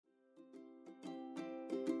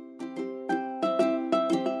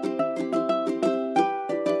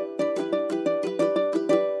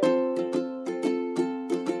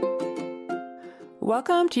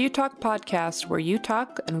Welcome to You Talk Podcast, where you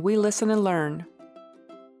talk and we listen and learn.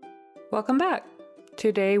 Welcome back.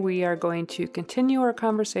 Today we are going to continue our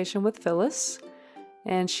conversation with Phyllis,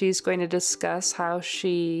 and she's going to discuss how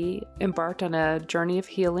she embarked on a journey of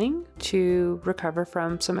healing to recover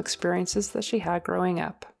from some experiences that she had growing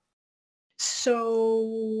up.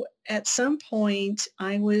 So at some point,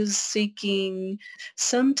 I was seeking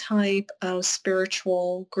some type of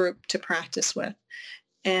spiritual group to practice with.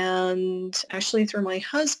 And actually through my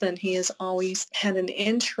husband, he has always had an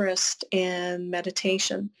interest in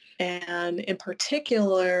meditation and in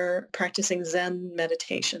particular practicing Zen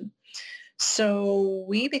meditation. So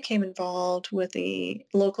we became involved with the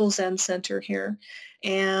local Zen center here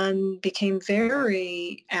and became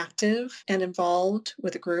very active and involved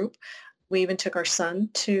with the group. We even took our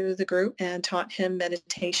son to the group and taught him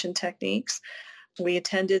meditation techniques. We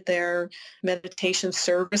attended their meditation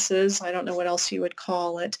services. I don't know what else you would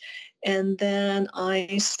call it. And then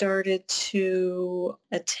I started to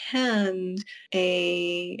attend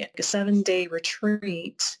a 7-day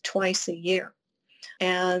retreat twice a year.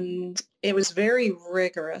 And it was very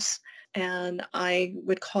rigorous. And I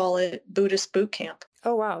would call it Buddhist boot camp.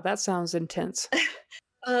 Oh, wow. That sounds intense.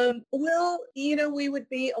 We would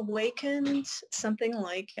be awakened something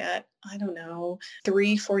like at,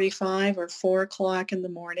 3:45 or 4 o'clock in the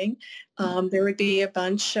morning. There would be a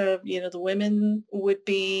bunch of, the women would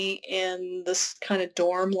be in this kind of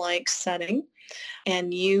dorm-like setting.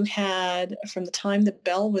 And you had, from the time the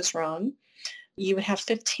bell was rung, you would have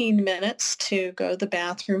 15 minutes to go to the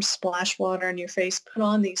bathroom, splash water on your face, put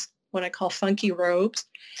on these what I call funky robes,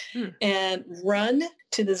 and run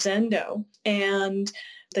to the Zendo. And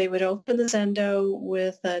they would open the Zendo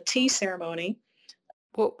with a tea ceremony.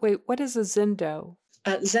 Well, wait, what is a Zendo?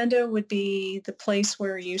 Zendo would be the place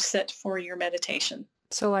where you sit for your meditation.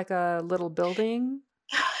 So like a little building?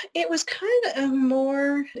 It was kind of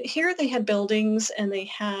more, here they had buildings and they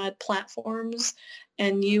had platforms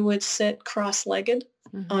and you would sit cross-legged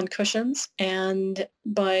on cushions.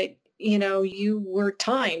 But you were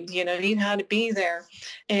timed, you had to be there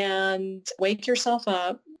and wake yourself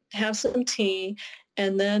up, have some tea,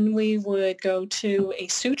 and then we would go to a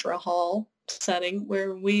sutra hall setting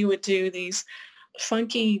where we would do these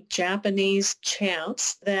funky Japanese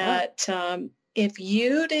chants that if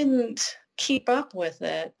you didn't keep up with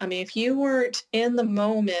it, if you weren't in the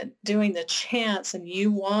moment doing the chants and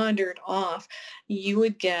you wandered off, you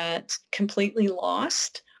would get completely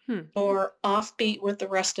lost or offbeat with the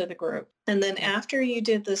rest of the group. And then after you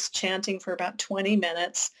did this chanting for about 20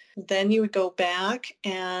 minutes, then you would go back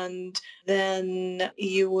and then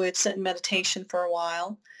you would sit in meditation for a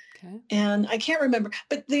while. Okay. And I can't remember,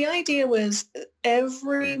 but the idea was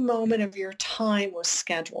every moment of your time was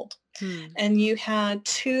scheduled. And you had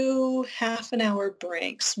 2 half-an-hour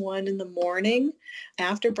breaks, one in the morning,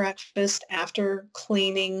 after breakfast, after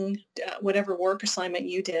cleaning, whatever work assignment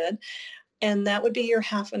you did. And that would be your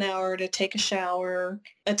half an hour to take a shower,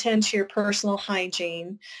 attend to your personal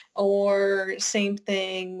hygiene, or same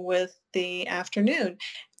thing with the afternoon.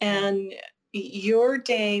 And your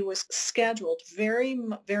day was scheduled very,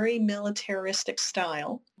 very militaristic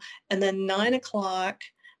style. And then 9 o'clock,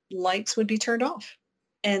 lights would be turned off.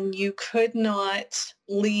 And you could not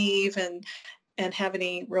leave and have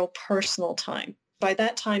any real personal time. By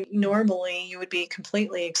that time, normally you would be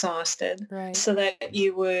completely exhausted, right, so that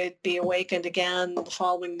you would be awakened again the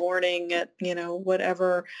following morning at,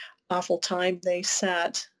 whatever awful time they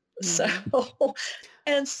set. So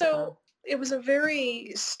it was a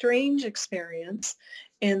very strange experience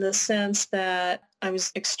in the sense that I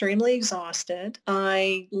was extremely exhausted.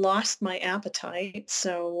 I lost my appetite,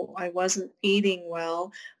 so I wasn't eating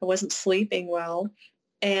well. I wasn't sleeping well.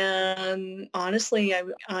 And honestly,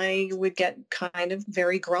 I would get kind of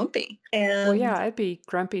very grumpy. And well, yeah, I'd be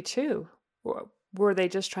grumpy too. Were they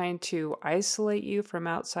just trying to isolate you from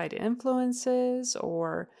outside influences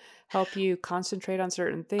or help you concentrate on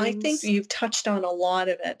certain things? I think you've touched on a lot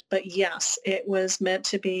of it, but yes, it was meant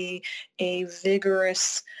to be a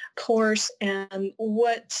vigorous course. And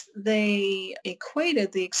what they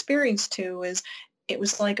equated the experience to is it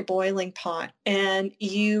was like a boiling pot, and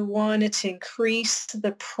you wanted to increase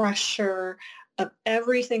the pressure of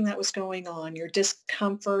everything that was going on, your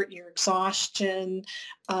discomfort, your exhaustion,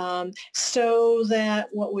 so that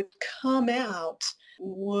what would come out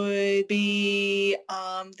would be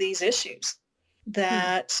these issues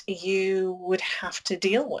that you would have to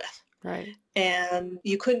deal with. Right. And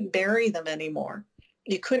you couldn't bury them anymore.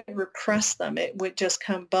 You couldn't repress them. It would just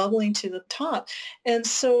come bubbling to the top. And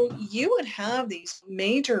so you would have these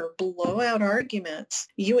major blowout arguments.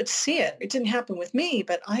 You would see it. It didn't happen with me,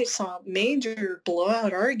 but I saw major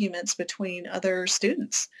blowout arguments between other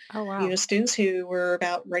students. Oh, wow. Students who were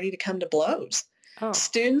about ready to come to blows. Oh.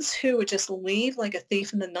 Students who would just leave like a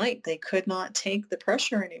thief in the night. They could not take the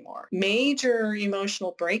pressure anymore. Major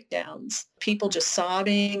emotional breakdowns, people just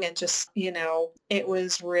sobbing and just, it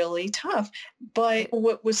was really tough. But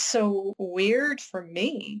what was so weird for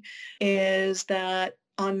me is that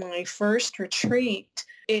on my first retreat,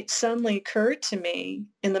 it suddenly occurred to me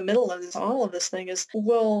in the middle of all of this thing is,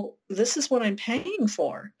 well, this is what I'm paying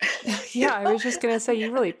for. Yeah, I was just going to say,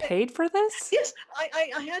 you really paid for this? Yes,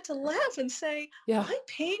 I had to laugh and say, yeah. I'm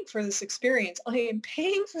paying for this experience. I am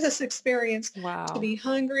paying for this experience to be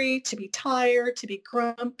hungry, to be tired, to be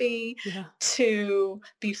grumpy, to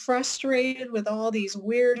be frustrated with all these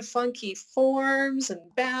weird, funky forms and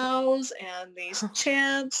bows and these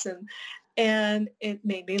chants, and it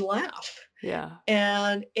made me laugh. Yeah.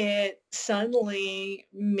 And it suddenly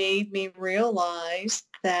made me realize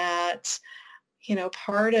that,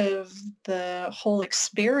 part of the whole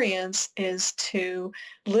experience is to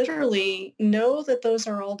literally know that those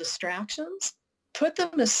are all distractions, put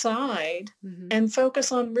them aside, and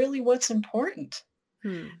focus on really what's important.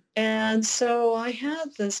 And so I had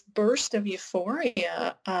this burst of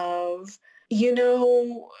euphoria of,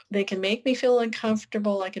 they can make me feel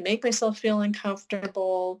uncomfortable. I can make myself feel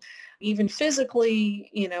uncomfortable, even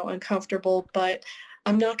physically, uncomfortable, but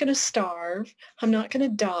I'm not going to starve. I'm not going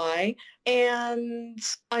to die. And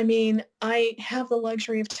I have the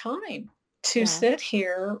luxury of time to sit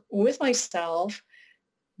here with myself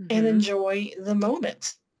and enjoy the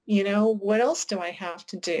moment. What else do I have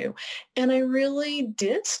to do? And I really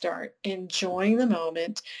did start enjoying the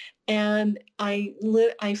moment. And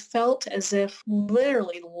I felt as if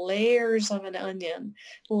literally layers of an onion,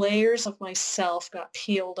 layers of myself got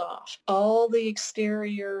peeled off. All the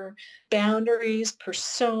exterior boundaries,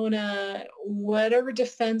 persona, whatever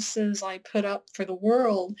defenses I put up for the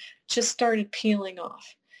world just started peeling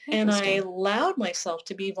off. And I allowed myself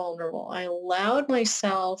to be vulnerable. I allowed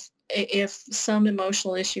myself, if some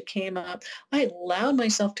emotional issue came up, I allowed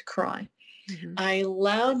myself to cry. I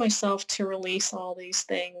allowed myself to release all these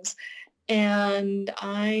things. And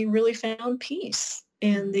I really found peace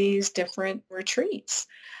in these different retreats.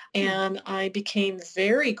 And I became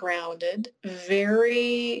very grounded,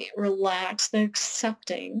 very relaxed and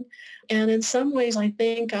accepting. And in some ways, I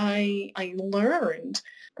think I learned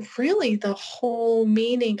really the whole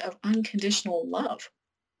meaning of unconditional love.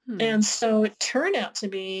 And so it turned out to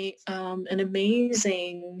be an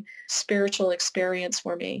amazing spiritual experience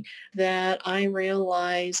for me, that I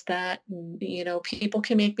realized that, people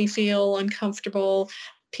can make me feel uncomfortable.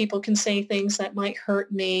 People can say things that might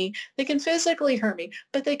hurt me. They can physically hurt me,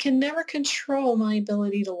 but they can never control my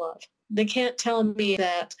ability to love. They can't tell me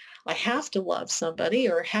that I have to love somebody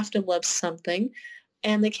or have to love something.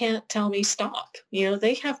 And they can't tell me stop.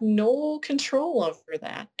 They have no control over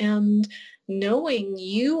that. And knowing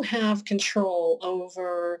you have control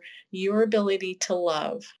over your ability to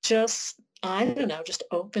love just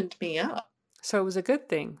opened me up. So it was a good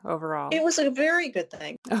thing overall. It was a very good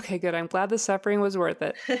thing. Okay, good. I'm glad the suffering was worth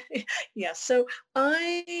it. Yeah. So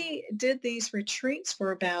I did these retreats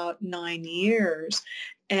for about 9 years.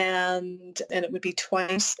 And it would be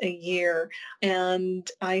twice a year. And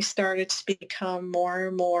I started to become more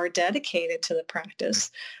and more dedicated to the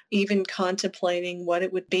practice, even contemplating what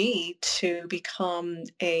it would be to become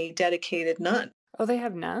a dedicated nun. Oh, they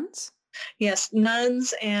have nuns? Yes,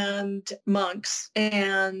 nuns and monks,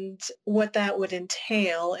 and what that would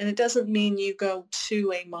entail. And it doesn't mean you go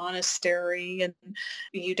to a monastery and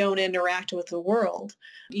you don't interact with the world.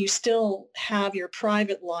 You still have your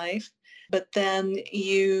private life, but then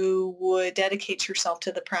you would dedicate yourself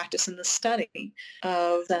to the practice and the study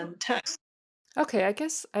of Zen texts. Okay, I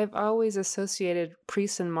guess I've always associated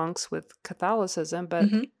priests and monks with Catholicism, but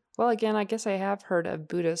well, again, I guess I have heard of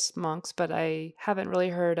Buddhist monks, but I haven't really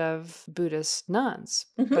heard of Buddhist nuns.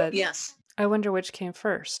 But yes. I wonder which came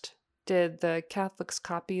first. Did the Catholics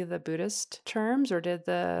copy the Buddhist terms, or did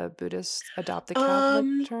the Buddhists adopt the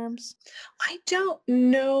Catholic terms? I don't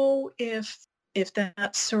know if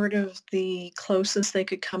that's sort of the closest they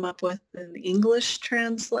could come up with in English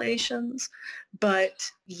translations.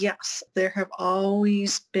 But yes, there have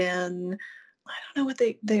always been, I don't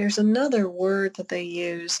know there's another word that they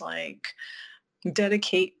use, like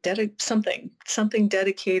something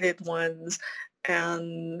dedicated ones.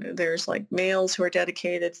 And there's like males who are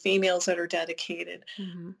dedicated, females that are dedicated,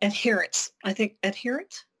 adherents. I think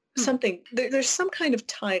adherent, something, there's some kind of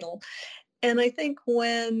title. And I think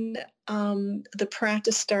when the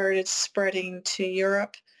practice started spreading to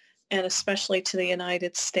Europe and especially to the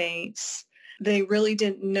United States, they really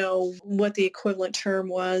didn't know what the equivalent term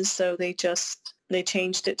was, so they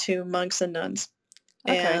changed it to monks and nuns.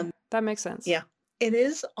 Okay, And that makes sense. yeah, it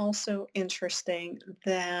is also interesting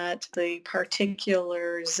that the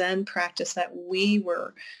particular Zen practice that we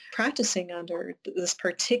were practicing under, this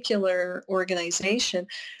particular organization,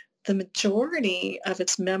 the majority of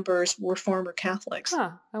its members were former Catholics.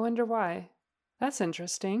 Huh, I wonder why. That's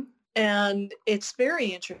interesting. And it's very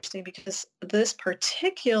interesting because this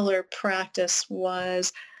particular practice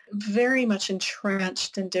was very much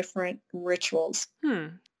entrenched in different rituals. Hmm.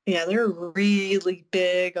 Yeah, they're really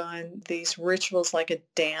big on these rituals like a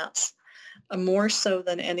dance, more so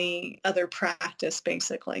than any other practice,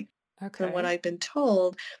 basically. And what Okay. I've been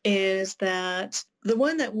told is that the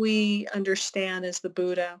one that we understand as the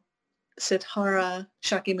Buddha, Siddhartha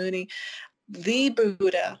Shakyamuni, the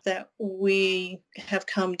Buddha that we have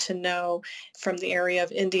come to know from the area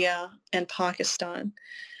of India and Pakistan,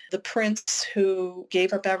 the prince who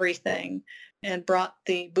gave up everything and brought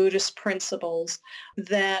the Buddhist principles,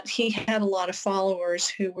 that he had a lot of followers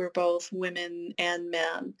who were both women and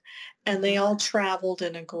men, and they all traveled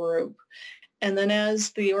in a group. And then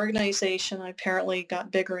as the organization apparently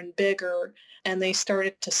got bigger and bigger and they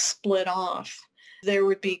started to split off, there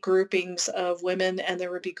would be groupings of women and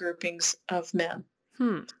there would be groupings of men.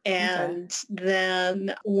 Hmm. Okay. And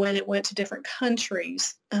then when it went to different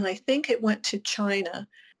countries, and I think it went to China,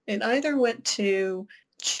 it either went to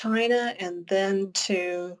China and then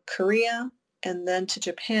to Korea and then to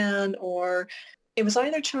Japan, or it was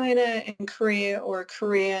either China and Korea or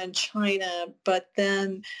Korea and China, but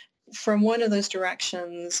then from one of those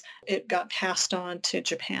directions, it got passed on to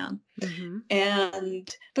Japan. Mm-hmm.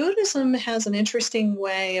 And Buddhism has an interesting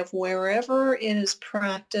way of wherever it is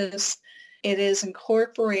practiced, it is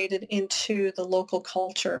incorporated into the local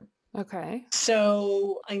culture. Okay.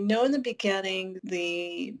 So I know in the beginning,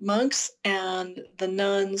 the monks and the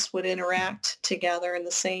nuns would interact together in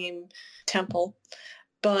the same temple.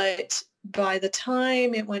 But by the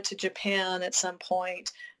time it went to Japan at some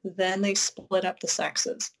point, then they split up the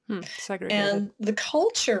sexes. Segregated. And the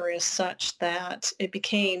culture is such that it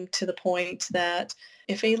became to the point that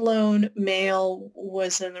if a lone male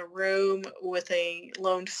was in a room with a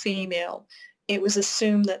lone female, it was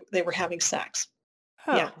assumed that they were having sex.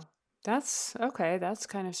 Yeah. Oh, that's okay. That's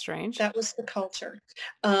kind of strange. That was the culture,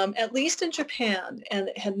 at least in Japan, and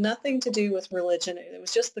it had nothing to do with religion. It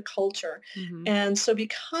was just the culture. Mm-hmm. And so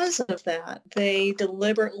because of that, they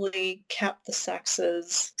deliberately kept the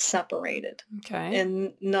sexes separated Okay.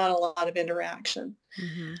 and not a lot of interaction.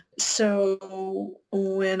 Mm-hmm. So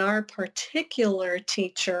when our particular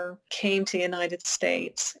teacher came to the United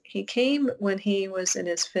States, he came when he was in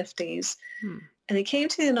his 50s. And he came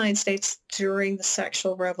to the United States during the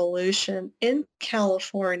sexual revolution in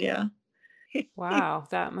California. Wow,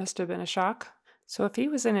 that must have been a shock. So if he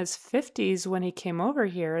was in his 50s when he came over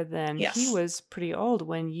here, then he Yes. was pretty old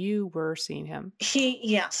when you were seeing him.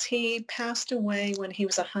 Yes, he passed away when he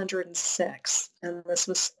was 106, and this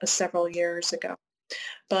was several years ago.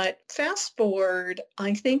 But fast forward,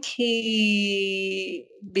 I think he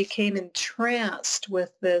became entranced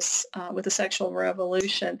with this, with the sexual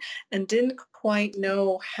revolution, and didn't quite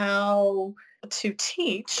know how to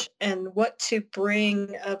teach and what to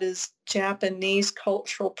bring of his Japanese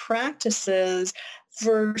cultural practices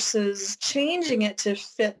versus changing it to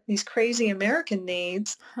fit these crazy American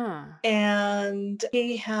needs. Huh. And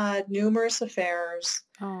he had numerous affairs.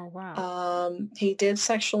 Oh, wow. He did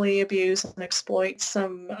sexually abuse and exploit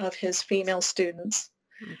some of his female students.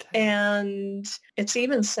 Okay. And it's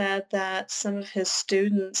even said that some of his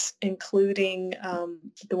students, including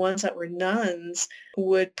the ones that were nuns,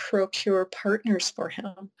 would procure partners for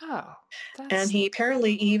him. Oh, And he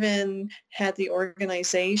apparently even had the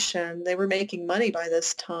organization, they were making money by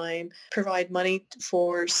this time, provide money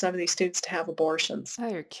for some of these students to have abortions. Oh,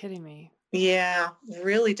 you're kidding me. Yeah,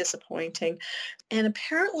 really disappointing. And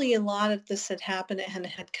apparently a lot of this had happened and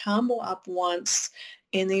had come up once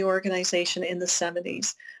in the organization in the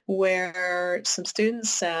 70s, where some students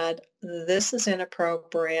said, this is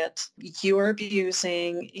inappropriate. You are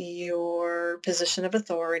abusing your position of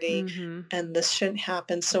authority, and this shouldn't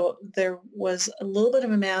happen. So there was a little bit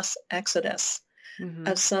of a mass exodus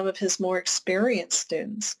of some of his more experienced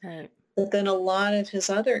students. Right. But then a lot of his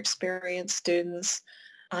other experienced students,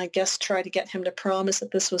 I guess, tried to get him to promise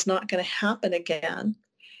that this was not going to happen again.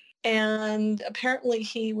 And apparently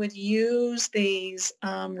he would use these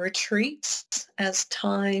retreats as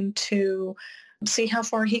time to see how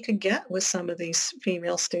far he could get with some of these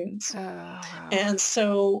female students. Oh, wow. And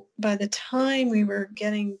so by the time we were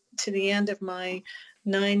getting to the end of my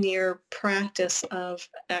 9-year practice of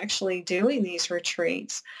actually doing these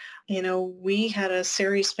retreats, we had a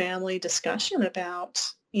serious family discussion about,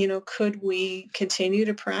 could we continue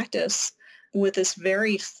to practice with this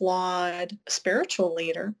very flawed spiritual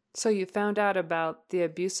leader? So you found out about the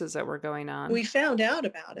abuses that were going on. We found out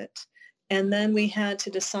about it. And then we had to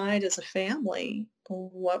decide as a family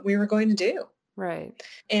what we were going to do. Right.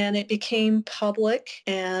 And it became public,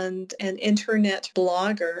 and an internet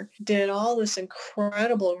blogger did all this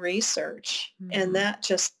incredible research. And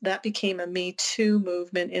that became a Me Too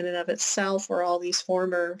movement in and of itself, where all these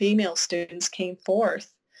former female students came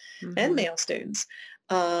forth and male students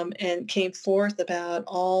and came forth about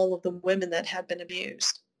all of the women that had been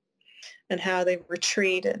abused and how they were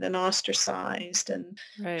treated and ostracized and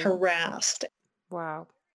harassed. Wow.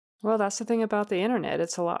 Well, that's the thing about the internet.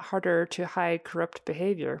 It's a lot harder to hide corrupt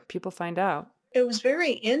behavior. People find out. It was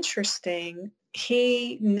very interesting.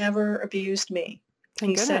 He never abused me.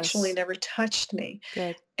 Thank goodness. Sexually never touched me.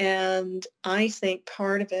 Good. And I think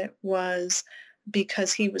part of it was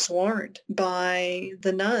because he was warned by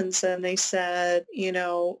the nuns, and they said,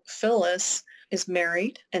 Phyllis is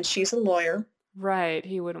married and she's a lawyer. Right.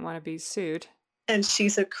 He wouldn't want to be sued. And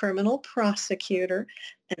she's a criminal prosecutor,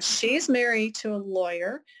 and she's married to a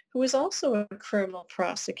lawyer who is also a criminal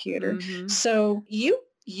prosecutor. So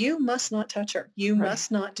you must not touch her. You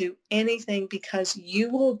must not do anything, because you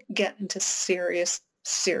will get into serious,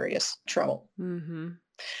 serious trouble.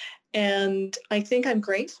 And I think I'm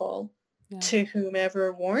grateful to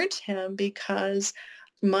whomever warned him, because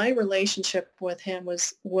my relationship with him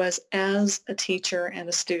was as a teacher and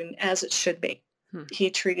a student, as it should be. He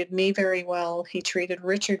treated me very well. He treated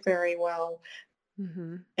Richard very well.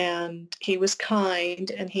 And he was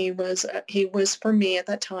kind, and he was for me at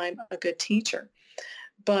that time a good teacher.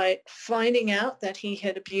 But finding out that he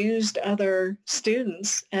had abused other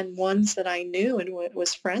students, and ones that I knew and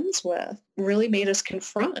was friends with, really made us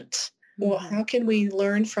confront, well, how can we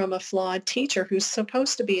learn from a flawed teacher who's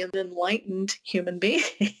supposed to be an enlightened human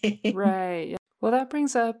being? Right. Well, that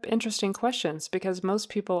brings up interesting questions, because most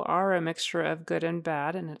people are a mixture of good and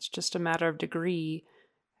bad, and it's just a matter of degree,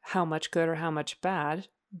 how much good or how much bad.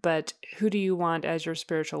 But who do you want as your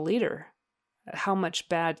spiritual leader? How much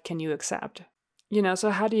bad can you accept? So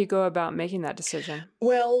how do you go about making that decision?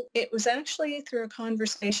 Well, it was actually through a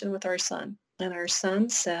conversation with our son. And our son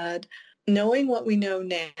said, knowing what we know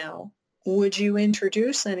now, would you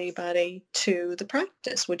introduce anybody to the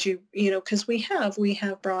practice? Would you, because we have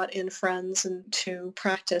brought in friends and to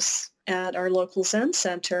practice at our local Zen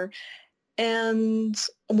center. And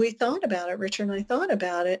we thought about it, Richard and I thought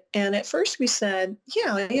about it. And at first we said,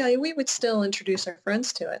 yeah, we would still introduce our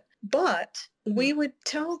friends to it. But we would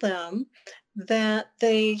tell them that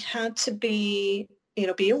they had to be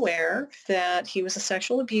aware that he was a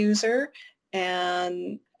sexual abuser.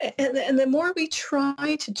 And the more we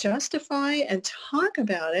try to justify and talk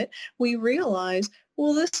about it, we realize,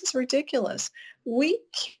 well, this is ridiculous. We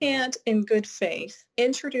can't, in good faith,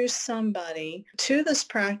 introduce somebody to this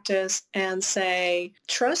practice and say,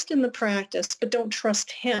 trust in the practice, but don't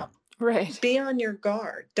trust him. Right. Be on your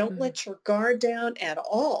guard. Don't let your guard down at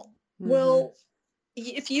all. Well,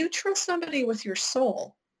 if you trust somebody with your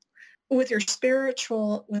soul, with your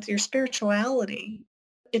spirituality,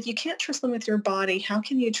 if you can't trust them with your body, how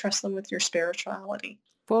can you trust them with your spirituality?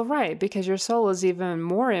 Well, right, because your soul is even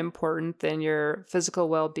more important than your physical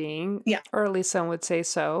well-being, or at least some would say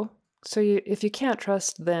so. So if you can't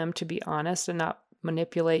trust them to be honest and not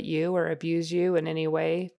manipulate you or abuse you in any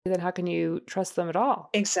way, then how can you trust them at all?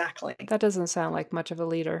 Exactly. That doesn't sound like much of a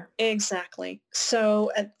leader. Exactly.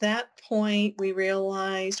 So at that point, we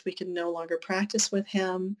realized we could no longer practice with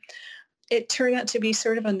him. It turned out to be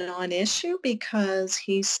sort of a non-issue, because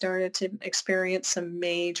he started to experience some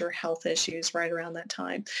major health issues right around that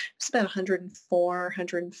time. It was about 104,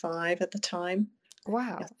 105 at the time.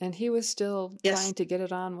 Wow. Yes. And he was still trying to get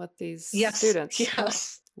it on with these students.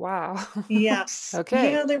 Yes. Wow. Yes.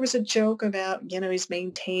 Okay. There was a joke about, he's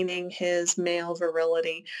maintaining his male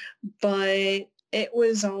virility, but it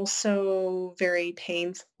was also very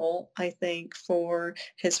painful, I think, for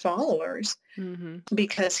his followers,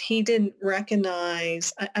 because he didn't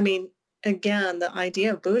recognize, again, the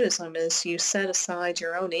idea of Buddhism is you set aside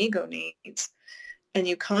your own ego needs and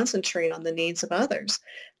you concentrate on the needs of others.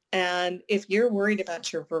 And if you're worried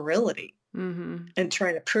about your virility and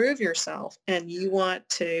trying to prove yourself, and you want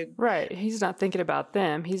to... Right. He's not thinking about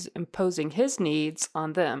them. He's imposing his needs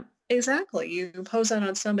on them. Exactly. You impose that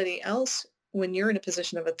on somebody else when you're in a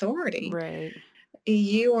position of authority. Right.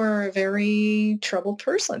 you are a very troubled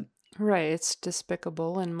person. Right. It's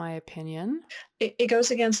despicable, in my opinion. It goes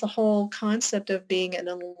against the whole concept of being an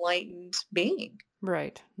enlightened being,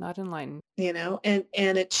 Right. Not enlightened.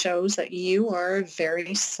 and it shows that you are a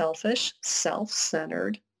very selfish,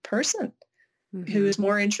 self-centered person who Mm-hmm. is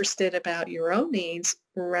more interested about your own needs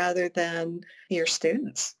rather than your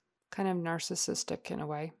students. Kind of narcissistic in a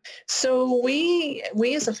way. So we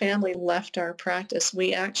as a family left our practice.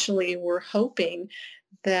 We actually were hoping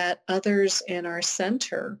that others in our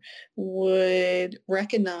center would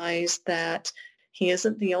recognize that he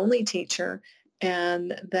isn't the only teacher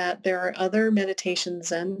and that there are other meditation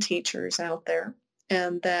Zen teachers out there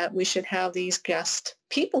and that we should have these guest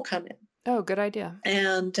people come in. Oh, good idea.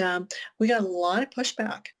 And we got a lot of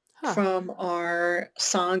pushback Huh. from our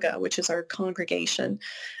Sangha, which is our congregation.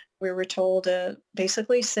 We were told to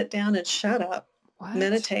basically sit down and shut up, What?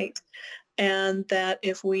 meditate, and that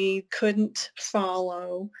if we couldn't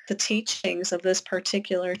follow the teachings of this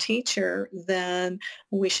particular teacher, then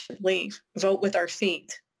we should leave, vote with our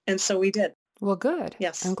feet. And so we did. Well, good.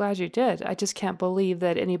 Yes. I'm glad you did. I just can't believe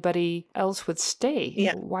that anybody else would stay.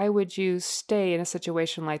 Yeah. Why would you stay in a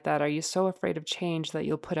situation like that? Are you so afraid of change that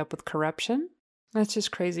you'll put up with corruption? That's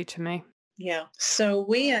just crazy to me. Yeah. So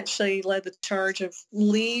we actually led the charge of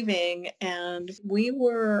leaving, and we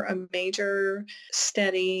were a major,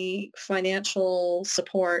 steady financial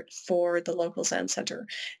support for the local Zen Center.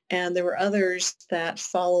 And there were others that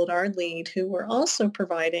followed our lead who were also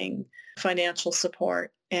providing financial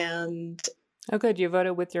support. And Oh, good. You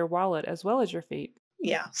voted with your wallet as well as your feet.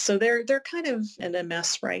 yeah, so they're kind of in a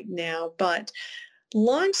mess right now. But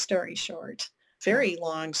long story short, very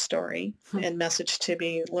long story and message to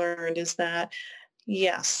be learned is that,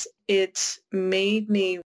 yes, it made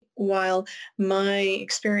me, while my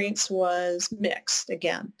experience was mixed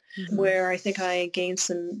again, where I think I gained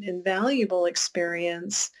some invaluable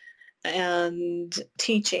experience and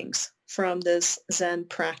teachings from this Zen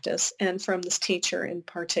practice and from this teacher in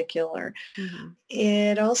particular.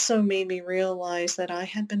 It also made me realize that I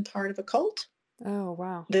had been part of a cult. Oh,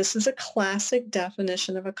 wow. This is a classic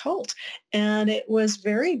definition of a cult. And it was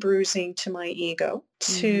very bruising to my ego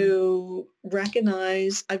to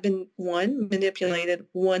recognize I've been, one, manipulated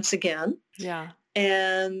once again. Yeah.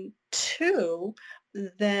 And two,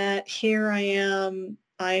 that here I am,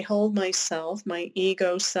 I hold myself, my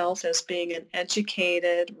ego self, as being an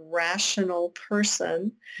educated, rational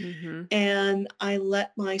person. And I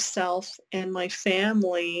let myself and my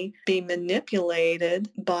family be manipulated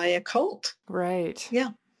by a cult. Right. Yeah.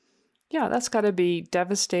 Yeah, that's got to be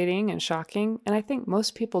devastating and shocking. And I think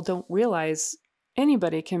most people don't realize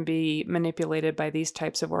anybody can be manipulated by these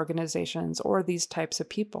types of organizations or these types of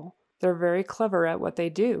people. They're very clever at what they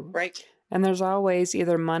do. Right. And there's always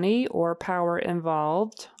either money or power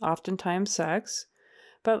involved, oftentimes sex.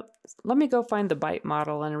 But let me go find the BITE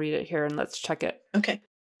model and read it here, and let's check it. Okay.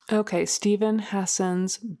 Okay, Steven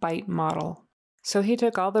Hassan's BITE model. So he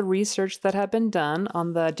took all the research that had been done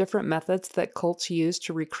on the different methods that cults use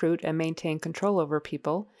to recruit and maintain control over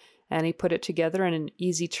people, and he put it together in an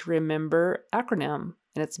easy-to-remember acronym,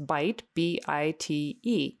 and it's BITE,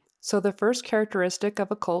 B-I-T-E. So the first characteristic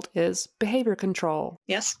of a cult is behavior control.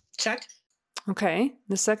 Yes, check. Okay,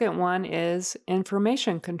 the second one is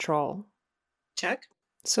information control. Check.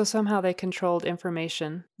 So somehow they controlled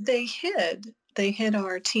information. They hid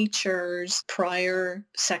our teachers' prior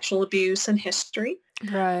sexual abuse and history.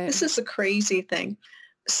 Right. This is a crazy thing.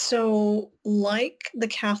 So like the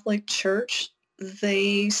Catholic Church,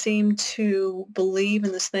 they seem to believe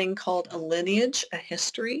in this thing called a lineage, a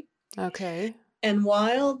history. Okay. And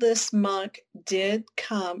while this monk did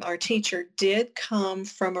come, our teacher did come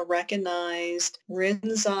from a recognized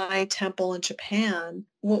Rinzai temple in Japan,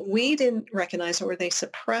 what we didn't recognize or they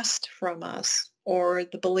suppressed from us or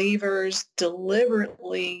the believers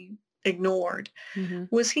deliberately ignored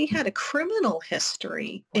was he had a criminal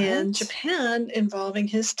history in Japan involving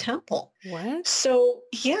his temple. What? So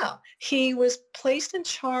yeah, he was placed in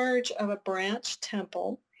charge of a branch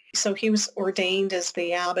temple. So he was ordained as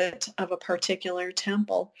the abbot of a particular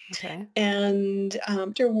temple. Okay. And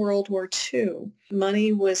after World War II,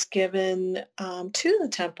 money was given to the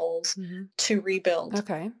temples to rebuild.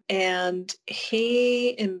 Okay. And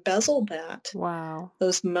he embezzled that. Wow.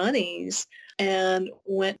 Those monies and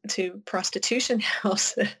went to prostitution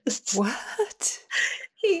houses. What?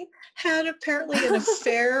 He had apparently an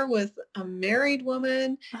affair with a married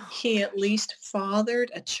woman. He at least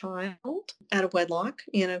fathered a child out of wedlock,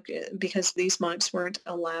 because these monks weren't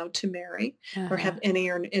allowed to marry or have any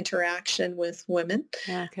interaction with women.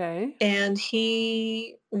 Okay. And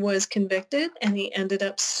he was convicted and he ended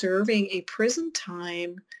up serving a prison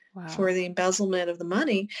time Wow. for the embezzlement of the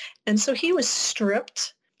money. And so he was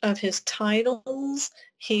stripped of his titles.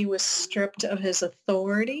 He was stripped of his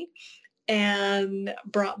authority and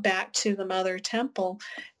brought back to the Mother Temple.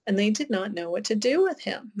 And they did not know what to do with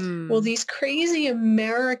him. Well, these crazy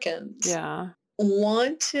Americans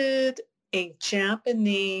wanted a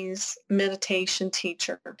Japanese meditation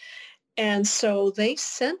teacher. And so they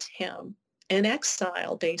sent him in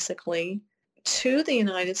exile, basically, to the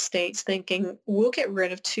United States thinking, we'll get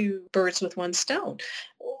rid of two birds with one stone.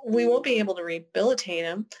 We won't be able to rehabilitate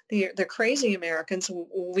him. They're crazy Americans.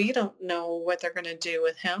 We don't know what they're going to do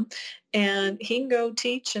with him. And he can go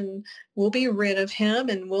teach and we'll be rid of him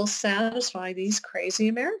and we'll satisfy these crazy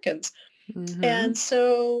Americans. Mm-hmm. And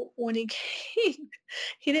so when he came,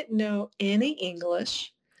 he didn't know any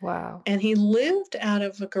English. Wow. And he lived out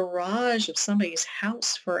of a garage of somebody's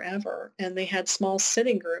house forever. And they had small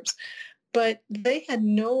sitting groups. But they had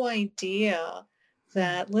no idea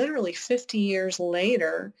that literally 50 years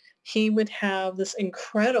later, he would have this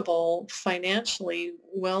incredible, financially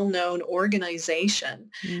well-known organization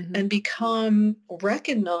and become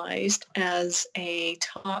recognized as a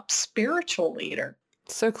top spiritual leader.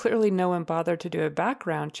 So clearly no one bothered to do a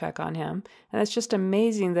background check on him. And it's just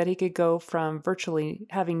amazing that he could go from virtually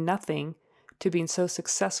having nothing to being so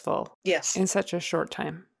successful in such a short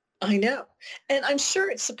time. I know. And I'm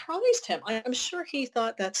sure it surprised him. I'm sure he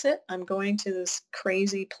thought, that's it. I'm going to this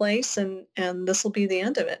crazy place and this will be the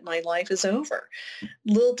end of it. My life is over.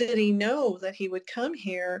 Little did he know that he would come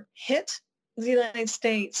here, hit the United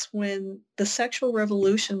States when the sexual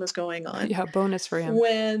revolution was going on. Yeah, bonus for him.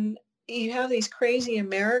 When you have these crazy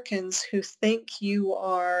Americans who think you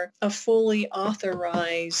are a fully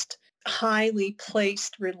authorized, highly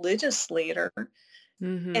placed religious leader.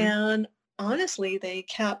 And honestly, they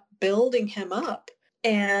kept building him up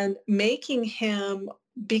and making him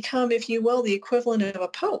become, if you will, the equivalent of a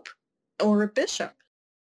pope or a bishop.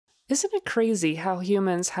 Isn't it crazy how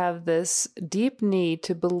humans have this deep need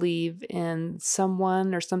to believe in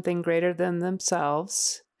someone or something greater than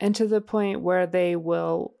themselves, and to the point where they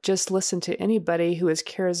will just listen to anybody who is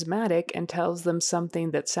charismatic and tells them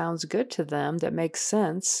something that sounds good to them, that makes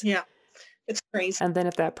sense? Yeah, it's crazy. And then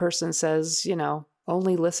if that person says,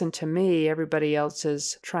 only listen to me, everybody else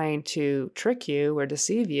is trying to trick you or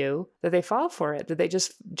deceive you, that they fall for it, that they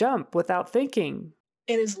just jump without thinking.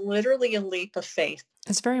 It is literally a leap of faith.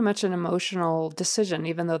 It's very much an emotional decision,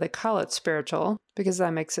 even though they call it spiritual, because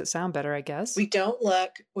that makes it sound better, I guess. We don't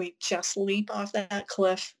look, we just leap off that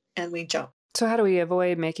cliff and we jump. So how do we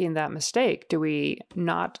avoid making that mistake? Do we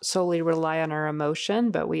not solely rely on our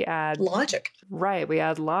emotion, but we add logic? Right. We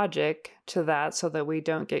add logic to that so that we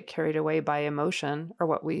don't get carried away by emotion or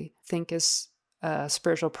what we think is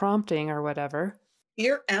spiritual prompting or whatever.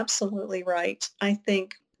 You're absolutely right. I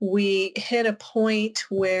think we hit a point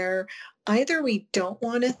where either we don't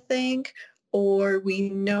want to think or we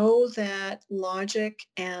know that logic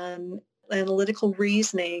and analytical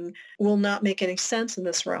reasoning will not make any sense in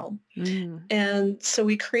this realm. And so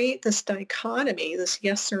we create this dichotomy, this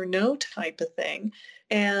yes or no type of thing.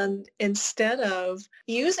 And instead of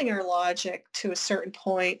using our logic to a certain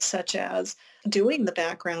point, such as doing the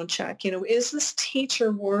background check, is this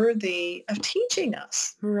teacher worthy of teaching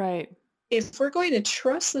us? Right. If we're going to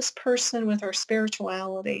trust this person with our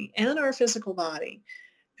spirituality and our physical body,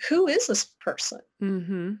 who is this person?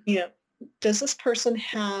 Does this person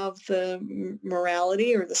have the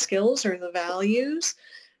morality or the skills or the values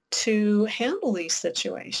to handle these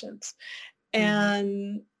situations?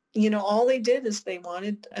 And, all they did is they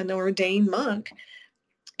wanted an ordained monk.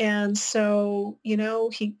 And so,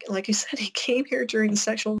 he, like you said, he came here during the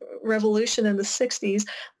sexual revolution in the 60s.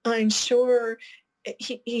 I'm sure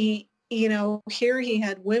he here he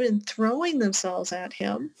had women throwing themselves at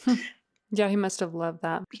him. Yeah, he must have loved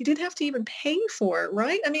that. He didn't have to even pay for it,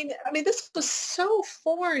 right? I mean, this was so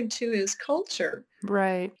foreign to his culture.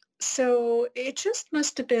 Right. So it just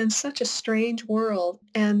must have been such a strange world.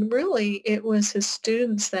 And really, it was his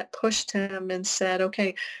students that pushed him and said,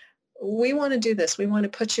 okay, we want to do this. We want to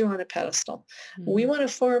put you on a pedestal. We want to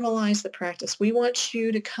formalize the practice. We want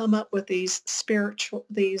you to come up with these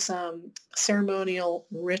ceremonial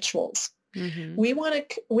rituals. We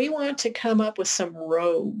want to come up with some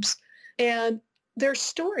robes. And there's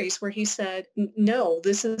stories where he said, no,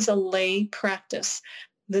 this is a lay practice.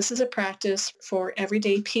 This is a practice for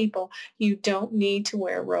everyday people. You don't need to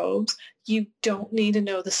wear robes. You don't need to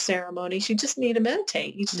know the ceremonies. You just need to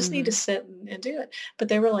meditate. You just need to sit and do it. But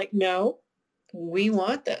they were like, no, we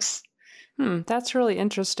want this. That's really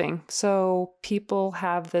interesting. So people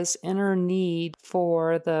have this inner need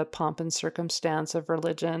for the pomp and circumstance of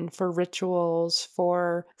religion, for rituals,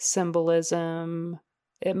 for symbolism.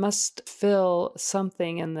 it must feel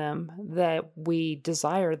something in them that we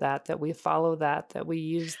desire that we follow that we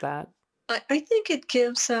use that. I think it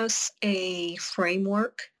gives us a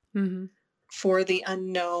framework Mm-hmm. for the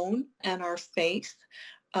unknown and our faith.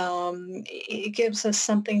 It gives us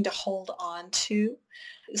something to hold on to,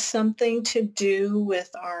 something to do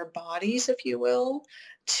with our bodies, if you will,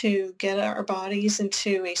 to get our bodies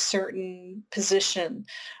into a certain position,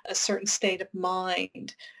 a certain state of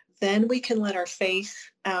mind. Then we can let our faith,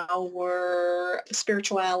 our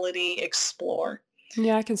spirituality explore.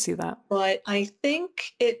 Yeah, I can see that. But I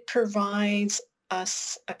think it provides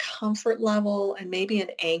us a comfort level and maybe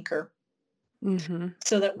an anchor Mm-hmm.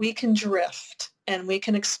 so that we can drift and we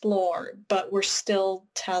can explore, but we're still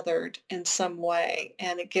tethered in some way,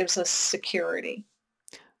 and it gives us security.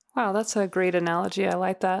 Wow, that's a great analogy. I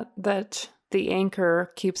like that the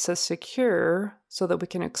anchor keeps us secure so that we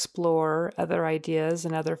can explore other ideas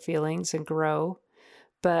and other feelings and grow.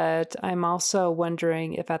 But I'm also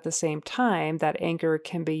wondering if at the same time that anchor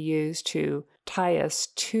can be used to tie us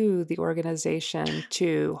to the organization,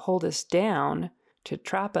 to hold us down, to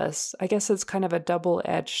trap us. I guess it's kind of a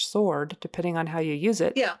double-edged sword, depending on how you use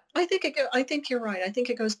it. Yeah, I think you're right. I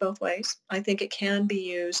think it goes both ways. I think it can be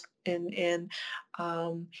used in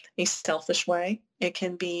a selfish way. It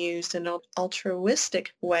can be used in an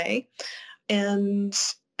altruistic way. And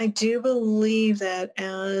I do believe that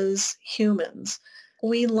as humans,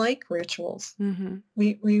 we like rituals. Mm-hmm.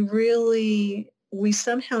 We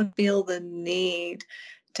somehow feel the need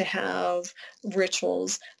to have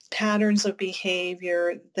rituals, patterns of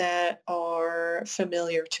behavior that are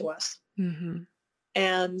familiar to us. Mm-hmm.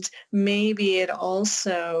 And maybe it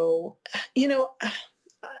also, you know,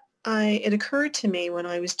 it occurred to me when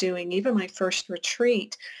I was doing even my first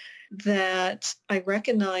retreat that I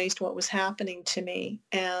recognized what was happening to me.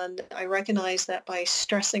 And I recognized that by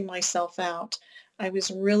stressing myself out, I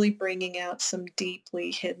was really bringing out some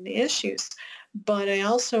deeply hidden issues. But I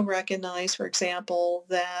also recognized, for example,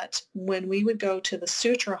 that when we would go to the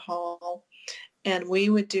sutra hall and we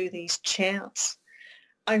would do these chants,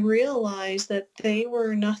 I realized that they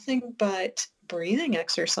were nothing but breathing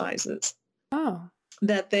exercises, Oh.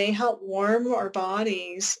 that they help warm our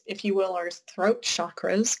bodies, if you will, our throat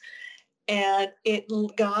chakras, and it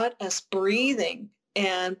got us breathing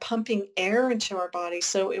and pumping air into our body.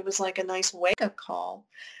 So it was like a nice wake-up call.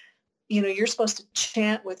 You know, you're supposed to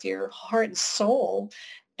chant with your heart and soul.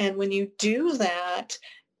 And when you do that,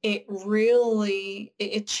 it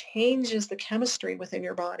changes the chemistry within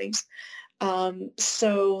your bodies.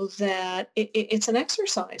 So that it's an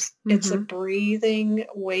exercise. Mm-hmm. It's a breathing,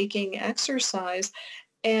 waking exercise.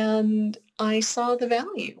 And I saw the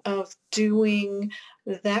value of doing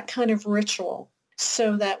that kind of ritual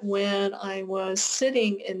so that when I was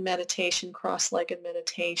sitting in meditation, cross-legged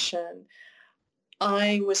meditation,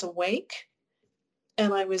 I was awake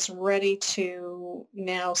and I was ready to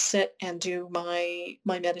now sit and do my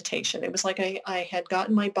meditation. It was like I had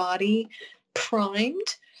gotten my body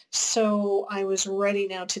primed. So I was ready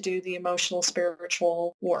now to do the emotional,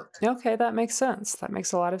 spiritual work. Okay, that makes sense. That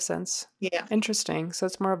makes a lot of sense. Yeah. Interesting. So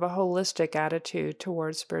it's more of a holistic attitude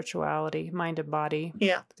towards spirituality, mind and body.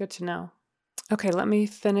 Yeah. Good to know. Okay, let me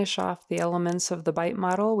finish off the elements of the BITE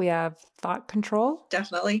model. We have thought control.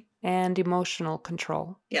 Definitely. And emotional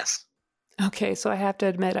control. Yes. Okay, so I have to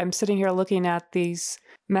admit, I'm sitting here looking at these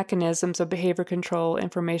mechanisms of behavior control,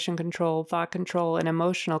 information control, thought control, and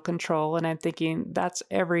emotional control, and I'm thinking that's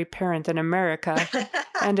every parent in America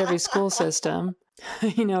and every school system.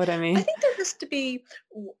 You know what I mean? I think there has to be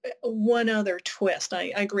one other twist.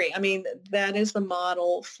 I agree. I mean, that is the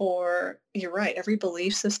model for, you're right, every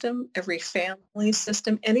belief system, every family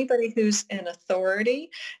system, anybody who's in authority.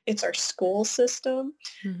 It's our school system.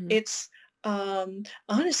 Mm-hmm. It's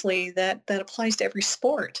honestly, that applies to every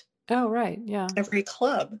sport. Oh, right. Yeah. Every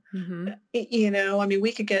club. Mm-hmm. You know, I mean,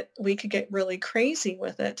 we could get really crazy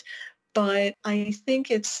with it, but I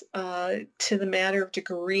think it's to the matter of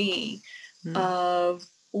degree of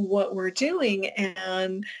what we're doing.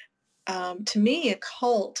 And to me, a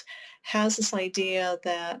cult has this idea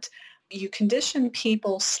that you condition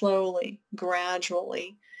people slowly,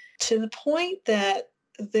 gradually, to the point that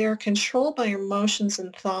they're controlled by emotions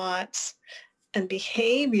and thoughts and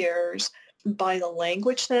behaviors by the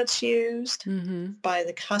language that's used, by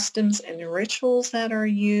the customs and rituals that are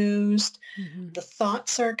used. The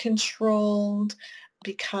thoughts are controlled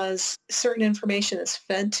because certain information is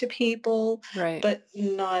fed to people, right, but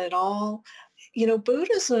not at all. You know,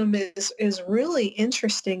 Buddhism is really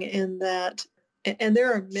interesting in that, and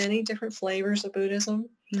there are many different flavors of Buddhism.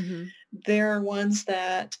 There are ones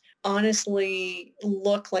that honestly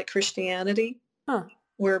look like Christianity. Huh.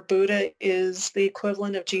 where Buddha is the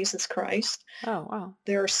equivalent of Jesus Christ. Oh, wow.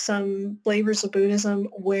 There are some flavors of Buddhism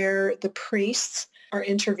where the priests are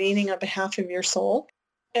intervening on behalf of your soul.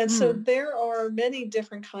 And so there are many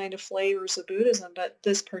different kind of flavors of Buddhism, but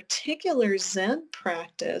this particular Zen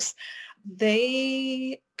practice,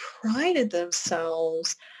 they prided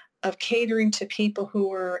themselves of catering to people who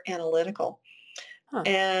were analytical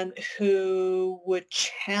and who would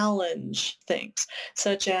challenge things,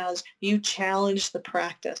 such as you challenge the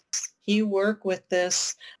practice. You work with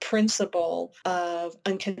this principle of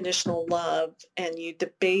unconditional love and you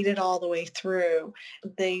debate it all the way through.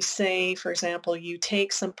 They say, for example, you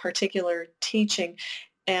take some particular teaching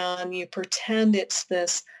and you pretend it's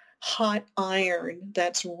this hot iron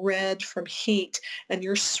that's red from heat and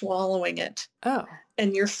you're swallowing it. Oh.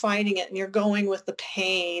 And you're fighting it and you're going with the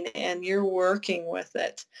pain and you're working with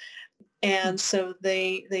it. And so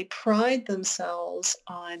they pride themselves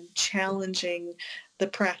on challenging the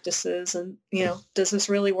practices and, does this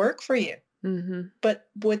really work for you? Mm-hmm. But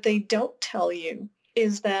what they don't tell you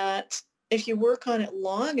is that if you work on it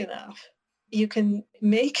long enough, you can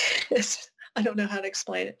make it. I don't know how to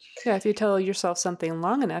explain it. Yeah, if you tell yourself something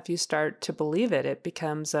long enough, you start to believe it. It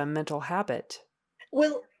becomes a mental habit.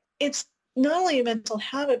 Well, it's not only a mental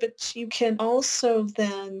habit, but you can also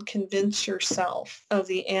then convince yourself of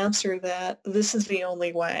the answer that this is the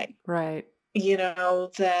only way. Right.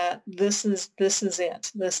 That this is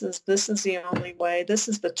it. This is the only way. This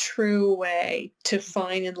is the true way to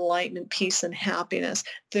find enlightenment, peace, and happiness.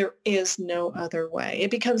 There is no other way.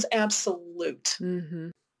 It becomes absolute. Mm-hmm.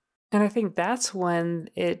 And I think that's when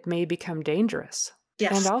it may become dangerous.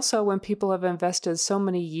 Yes. And also when people have invested so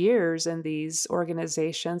many years in these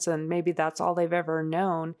organizations and maybe that's all they've ever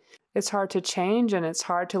known, it's hard to change and it's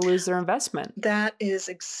hard to lose their investment. That is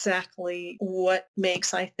exactly what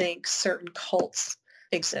makes, I think, certain cults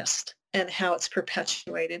exist and how it's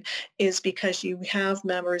perpetuated is because you have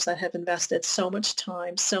members that have invested so much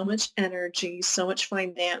time, so much energy, so much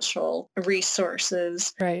financial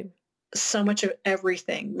resources. Right. So much of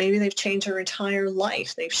everything. Maybe they've changed their entire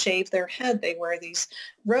life. They've shaved their head. They wear these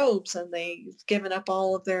robes and they've given up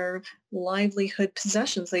all of their livelihood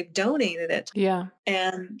possessions. They've donated it. Yeah.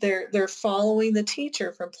 And they're following the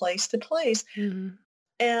teacher from place to place. Mm-hmm.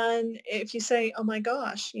 And if you say, oh my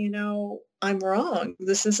gosh, I'm wrong.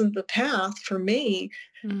 This isn't the path for me,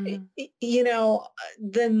 then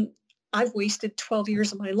I've wasted 12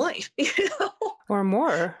 years of my life, Or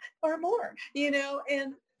more.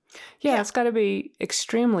 And yeah, it's got to be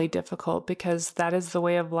extremely difficult because that is the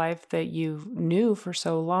way of life that you knew for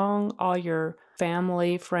so long. All your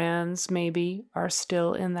family, friends, maybe, are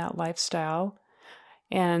still in that lifestyle.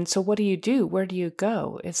 And so what do you do? Where do you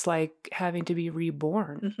go? It's like having to be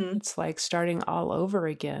reborn. Mm-hmm. It's like starting all over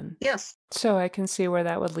again. Yes. So I can see where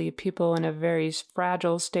that would leave people in a very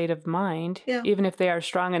fragile state of mind, even if they are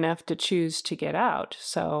strong enough to choose to get out.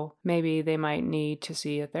 So maybe they might need to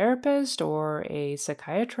see a therapist or a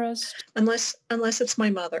psychiatrist. Unless it's my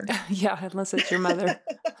mother. Yeah, unless it's your mother.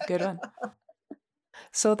 Good one.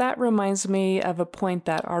 So that reminds me of a point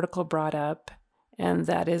that article brought up. And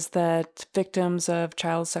that is that victims of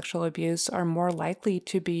child sexual abuse are more likely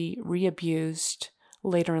to be re-abused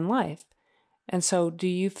later in life. And so do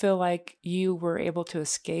you feel like you were able to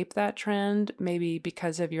escape that trend, maybe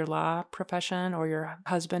because of your law profession or your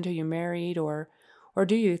husband who you married, or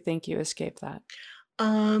do you think you escaped that?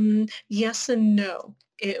 Yes and no.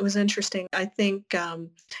 It was interesting. I think,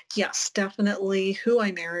 yes, definitely who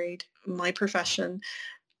I married, my profession,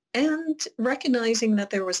 and recognizing that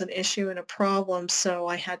there was an issue and a problem, so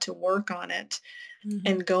I had to work on it. Mm-hmm.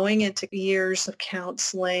 And going into years of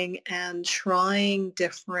counseling and trying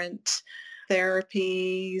different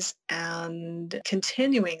therapies and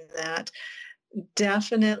continuing that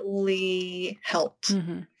definitely helped.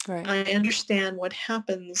 Mm-hmm. Right. I understand what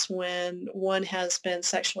happens when one has been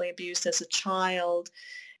sexually abused as a child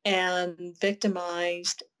and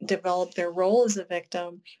victimized, developed their role as a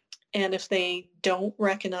victim. And if they don't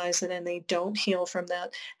recognize it and they don't heal from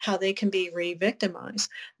that, how they can be re-victimized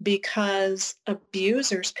because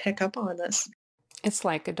abusers pick up on this. It's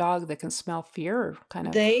like a dog that can smell fear, kind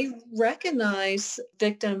of. They recognize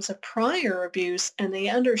victims of prior abuse and they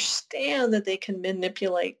understand that they can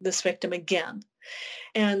manipulate this victim again.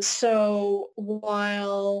 And so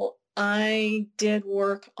while I did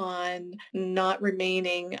work on not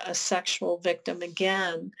remaining a sexual victim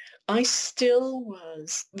again, I still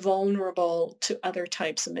was vulnerable to other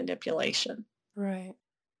types of manipulation. Right.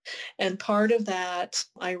 And part of that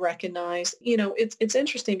I recognize, it's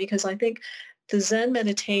interesting because I think the Zen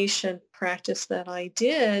meditation practice that I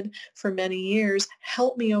did for many years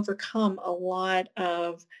helped me overcome a lot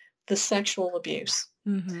of the sexual abuse.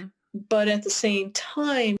 Mm-hmm. But at the same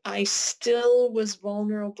time, I still was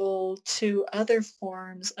vulnerable to other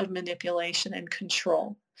forms of manipulation and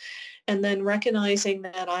control. And then recognizing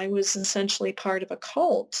that I was essentially part of a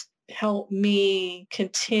cult helped me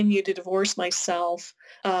continue to divorce myself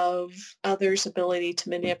of others' ability to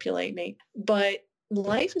manipulate me. But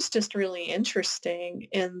life is just really interesting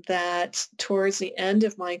in that towards the end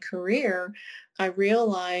of my career, I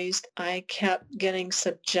realized I kept getting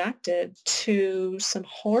subjected to some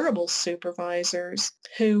horrible supervisors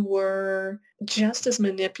who were just as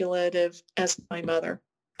manipulative as my mother.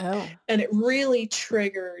 Oh. And it really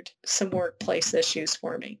triggered some workplace issues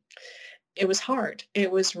for me. It was hard. It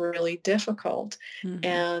was really difficult. Mm-hmm.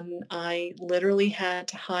 And I literally had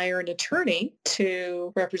to hire an attorney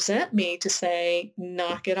to represent me to say,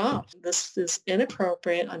 knock it off. This is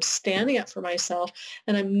inappropriate. I'm standing up for myself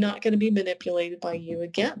and I'm not going to be manipulated by you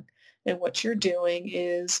again. And what you're doing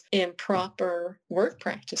is improper work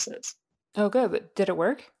practices. Oh, good. But did it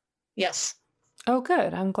work? Yes. Oh,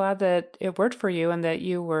 good. I'm glad that it worked for you and that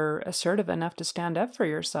you were assertive enough to stand up for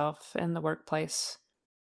yourself in the workplace.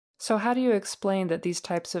 So how do you explain that these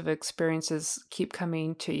types of experiences keep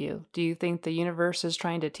coming to you? Do you think the universe is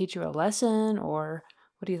trying to teach you a lesson, or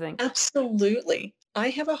what do you think? Absolutely. I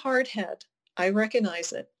have a hard head. I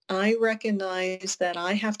recognize it. I recognize that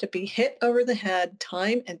I have to be hit over the head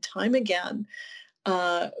time and time again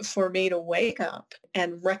for me to wake up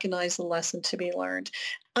and recognize the lesson to be learned.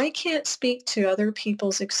 I can't speak to other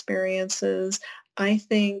people's experiences. I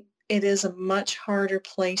think it is a much harder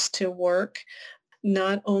place to work,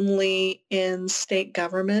 not only in state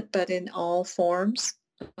government, but in all forms.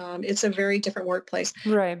 It's a very different workplace.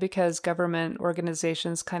 Right, because government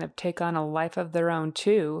organizations kind of take on a life of their own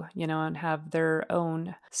too, and have their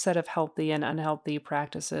own set of healthy and unhealthy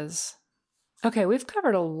practices. Okay, we've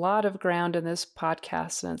covered a lot of ground in this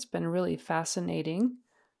podcast, and it's been really fascinating.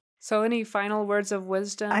 So any final words of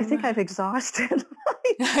wisdom? I think I've exhausted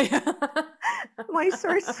my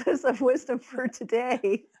sources of wisdom for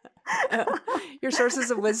today. Your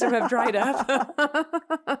sources of wisdom have dried up.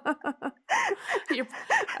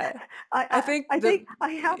 I think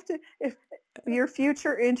I have to, if your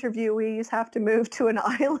future interviewees have to move to an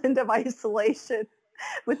island of isolation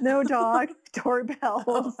with no dog,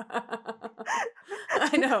 doorbells.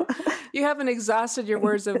 I know. You haven't exhausted your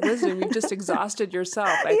words of wisdom. You've just exhausted yourself,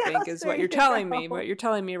 I think, is what you're telling me. What you're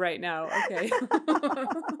telling me right now. Okay.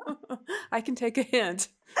 I can take a hint.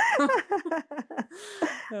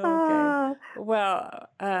 Okay. Well,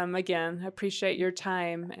 again, I appreciate your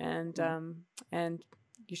time and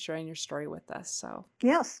you sharing your story with us. So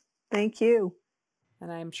yes, thank you.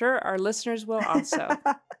 And I'm sure our listeners will also.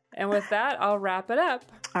 And with that, I'll wrap it up.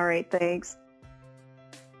 All right, thanks.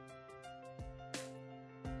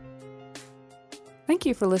 Thank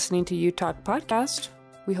you for listening to You Talk Podcast.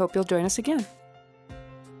 We hope you'll join us again.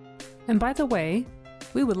 And by the way,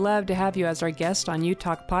 we would love to have you as our guest on You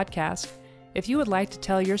Talk Podcast. If you would like to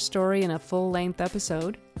tell your story in a full-length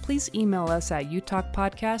episode, please email us at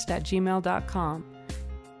youtalkpodcast@gmail.com.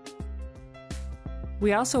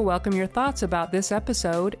 We also welcome your thoughts about this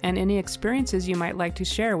episode and any experiences you might like to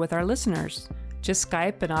share with our listeners. Just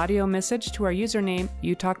Skype an audio message to our username,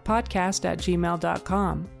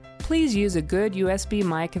 youtalkpodcast@gmail.com. Please use a good USB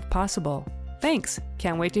mic if possible. Thanks.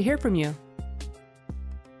 Can't wait to hear from you.